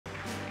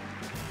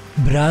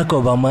Barack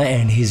Obama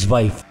and his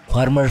wife,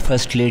 former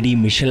First Lady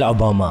Michelle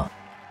Obama,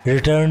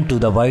 returned to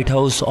the White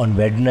House on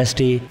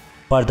Wednesday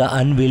for the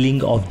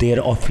unveiling of their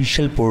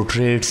official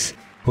portraits,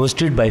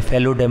 hosted by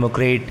fellow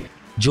Democrat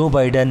Joe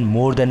Biden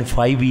more than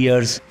 5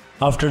 years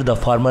after the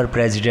former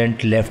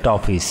president left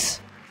office.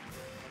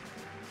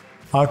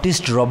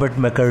 Artist Robert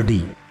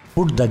McCurdy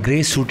put the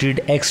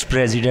grey-suited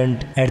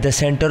ex-president at the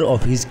center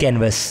of his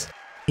canvas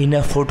in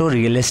a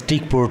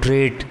photorealistic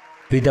portrait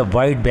with a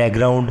white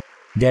background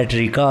that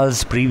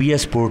recalls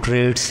previous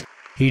portraits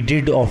he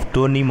did of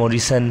Toni,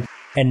 Morrison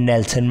and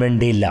Nelson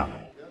Mandela.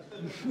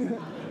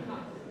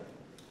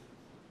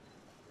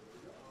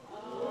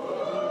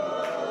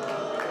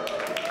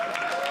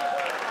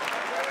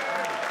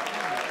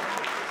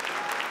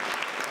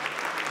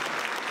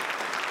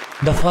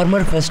 The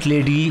former First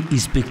Lady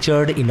is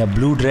pictured in a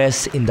blue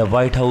dress in the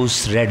White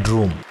House Red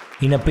Room,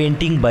 in a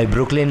painting by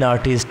Brooklyn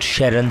artist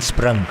Sharon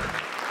Sprung.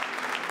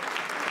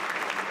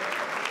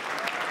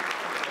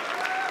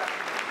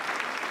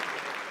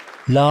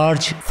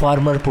 Large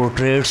former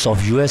portraits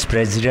of US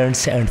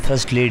presidents and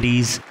First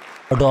Ladies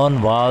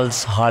adorn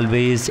walls,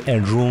 hallways,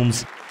 and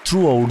rooms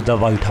throughout the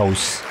White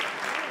House.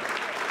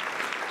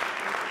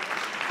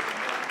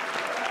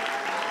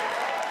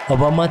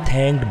 Obama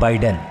thanked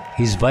Biden,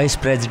 his vice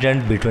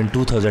president between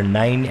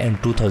 2009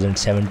 and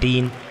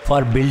 2017,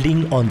 for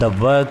building on the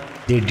work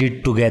they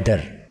did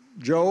together.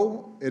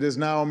 Joe, it is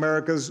now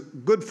America's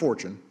good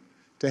fortune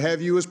to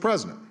have you as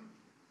president.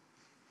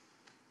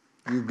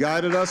 You've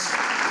guided us.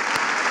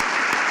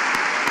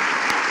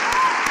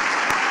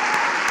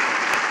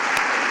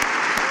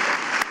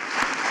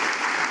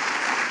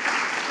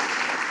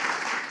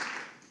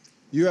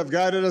 You have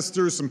guided us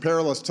through some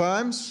perilous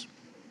times.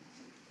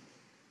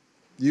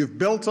 You've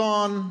built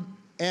on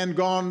and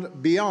gone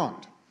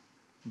beyond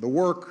the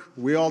work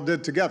we all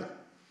did together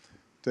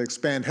to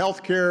expand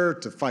health care,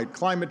 to fight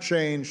climate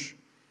change,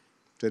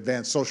 to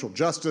advance social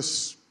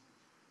justice,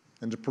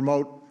 and to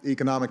promote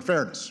economic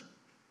fairness.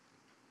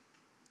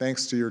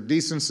 Thanks to your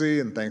decency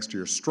and thanks to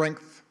your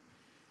strength,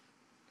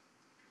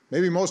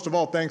 maybe most of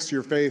all thanks to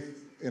your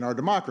faith in our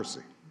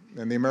democracy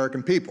and the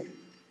American people.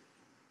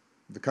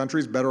 The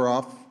country's better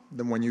off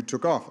than when you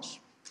took office,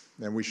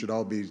 and we should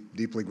all be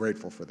deeply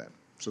grateful for that.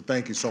 So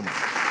thank you so much.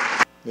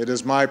 It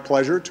is my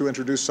pleasure to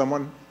introduce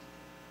someone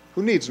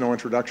who needs no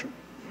introduction.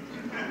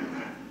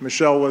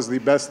 Michelle was the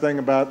best thing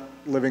about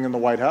living in the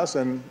White House,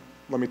 and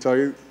let me tell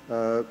you,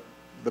 the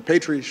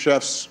pastry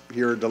chefs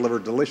here deliver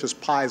delicious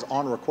pies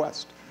on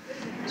request.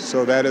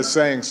 So that is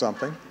saying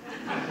something.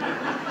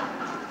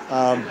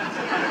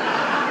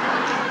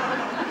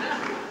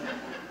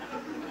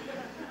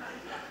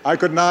 I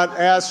could not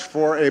ask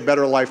for a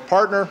better life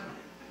partner,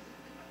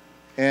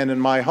 and in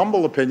my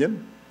humble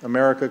opinion,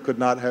 America could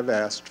not have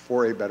asked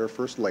for a better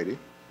First Lady.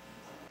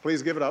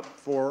 Please give it up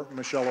for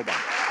Michelle Obama.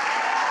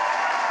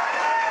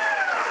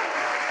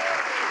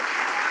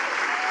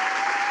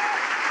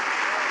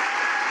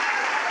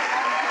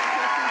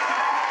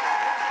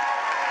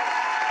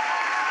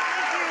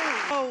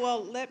 Oh,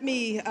 well, let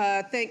me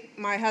thank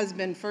my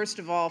husband, first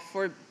of all,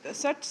 for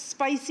such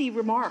spicy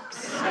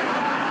remarks.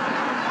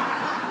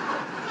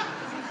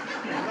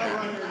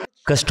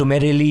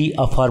 Customarily,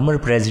 a former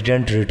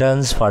president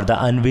returns for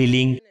the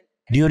unveiling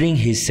during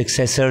his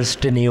successor's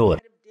tenure,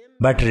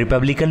 but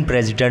Republican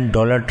President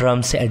Donald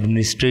Trump's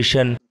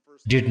administration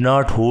did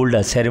not hold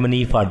a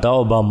ceremony for the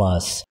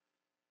Obamas.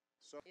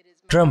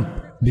 Trump,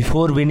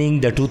 before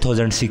winning the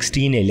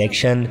 2016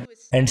 election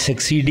and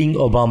succeeding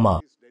Obama,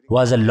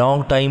 was a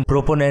long-time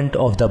proponent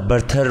of the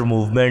birther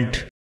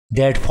movement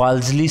that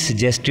falsely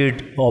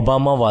suggested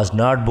Obama was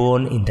not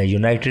born in the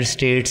United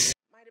States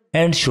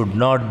and should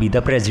not be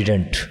the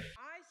president.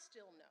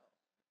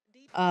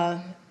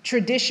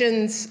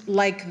 Traditions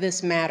like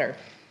this matter,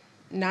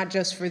 not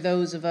just for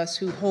those of us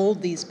who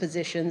hold these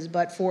positions,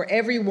 but for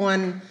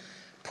everyone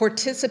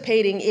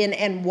participating in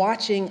and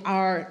watching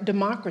our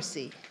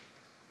democracy.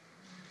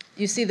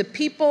 You see, the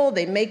people,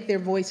 they make their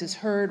voices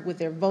heard with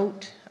their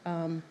vote.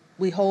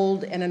 We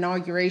hold an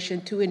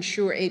inauguration to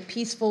ensure a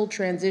peaceful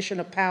transition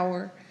of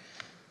power.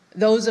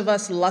 Those of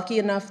us lucky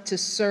enough to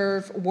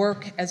serve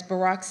work, as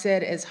Barack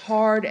said, as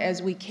hard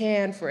as we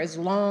can for as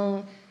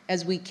long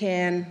as we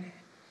can,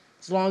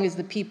 as long as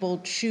the people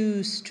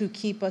choose to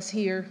keep us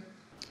here.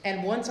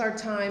 And once our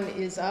time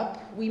is up,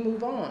 we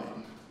move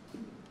on.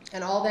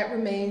 And all that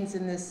remains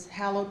in this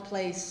hallowed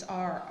place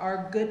are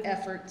our good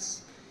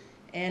efforts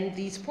and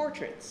these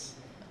portraits.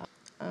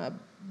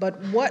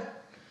 But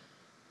what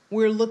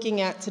we're looking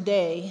at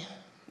today,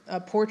 a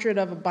portrait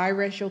of a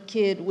biracial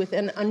kid with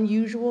an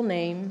unusual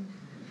name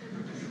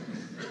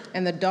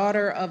and the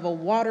daughter of a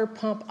water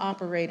pump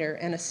operator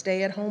and a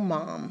stay-at-home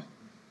mom.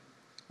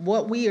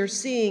 What we are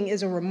seeing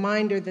is a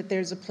reminder that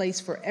there's a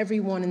place for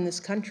everyone in this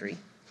country.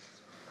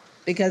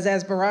 Because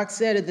as Barack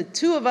said, the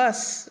two of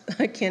us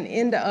can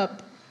end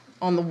up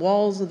on the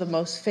walls of the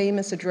most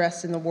famous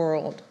address in the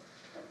world.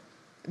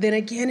 Then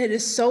again, it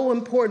is so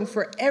important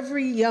for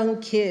every young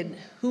kid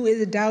who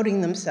is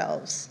doubting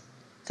themselves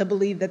to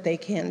believe that they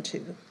can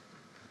too.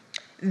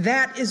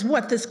 That is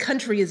what this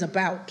country is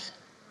about.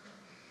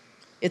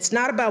 It's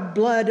not about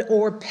blood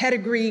or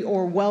pedigree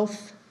or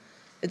wealth.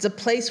 It's a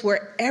place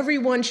where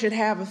everyone should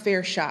have a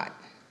fair shot.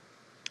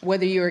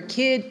 Whether you're a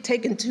kid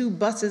taking 2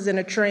 buses and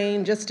a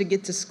train just to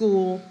get to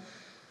school,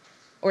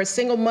 or a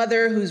single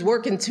mother who's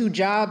working 2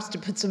 jobs to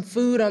put some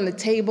food on the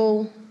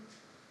table,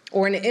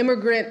 or an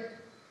immigrant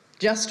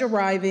just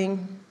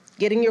arriving,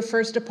 getting your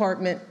first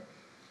apartment,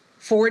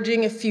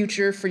 forging a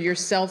future for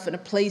yourself in a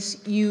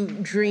place you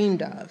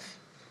dreamed of.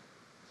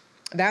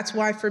 That's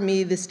why for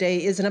me, this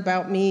day isn't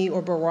about me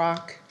or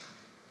Barack.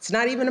 It's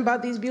not even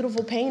about these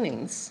beautiful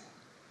paintings.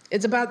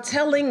 It's about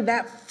telling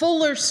that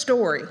fuller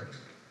story,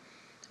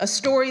 a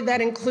story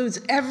that includes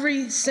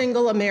every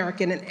single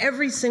American in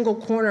every single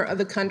corner of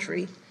the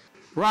country.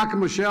 Barack and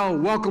Michelle,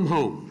 welcome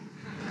home.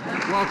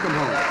 Welcome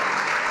home.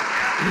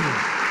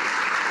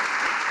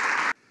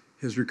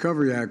 His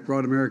Recovery Act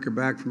brought America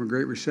back from a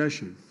great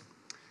recession.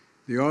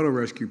 The auto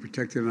rescue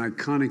protected an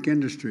iconic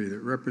industry that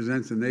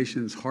represents the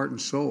nation's heart and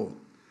soul.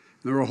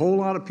 And there were a whole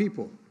lot of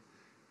people,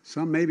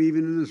 some maybe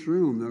even in this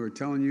room, that were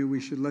telling you we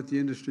should let the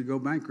industry go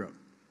bankrupt.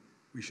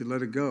 We should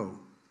let it go.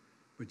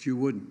 But you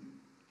wouldn't.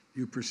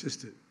 You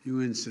persisted. You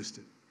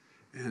insisted.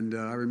 And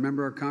I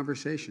remember our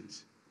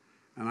conversations.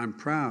 And I'm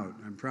proud.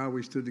 I'm proud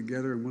we stood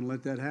together and wouldn't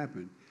let that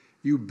happen.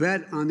 You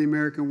bet on the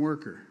American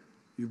worker.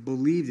 You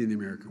believed in the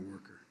American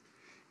worker.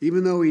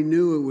 Even though we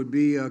knew it would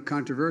be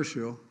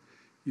controversial,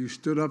 you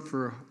stood up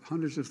for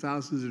hundreds of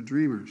thousands of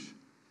dreamers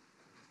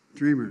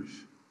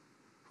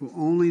who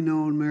only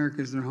know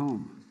America as their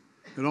home.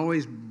 It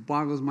always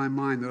boggles my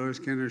mind that others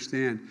can't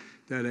understand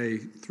that a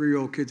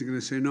 3-year-old kid's going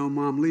to say, no,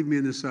 Mom, leave me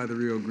on this side of the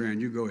Rio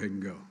Grande. You go ahead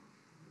and go.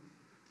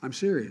 I'm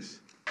serious.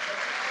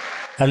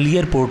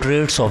 Earlier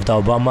portraits of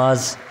the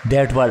Obamas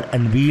that were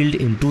unveiled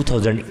in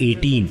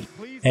 2018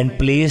 and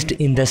placed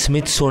in the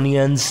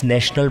Smithsonian's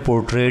National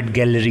Portrait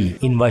Gallery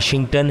in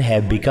Washington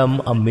have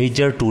become a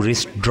major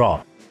tourist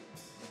draw.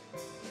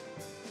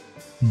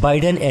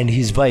 Biden and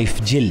his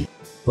wife Jill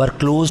were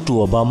close to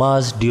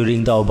Obama's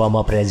during the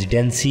Obama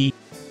presidency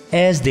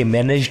as they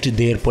managed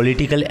their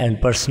political and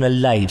personal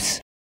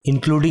lives,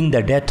 including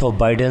the death of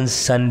Biden's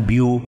son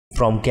Beau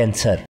from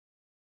cancer.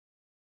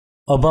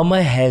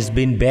 Obama has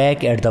been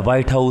back at the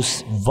White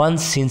House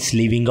once since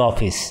leaving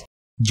office,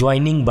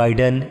 joining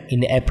Biden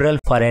in April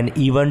for an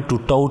event to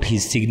tout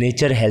his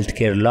signature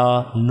healthcare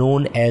law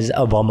known as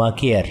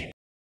Obamacare.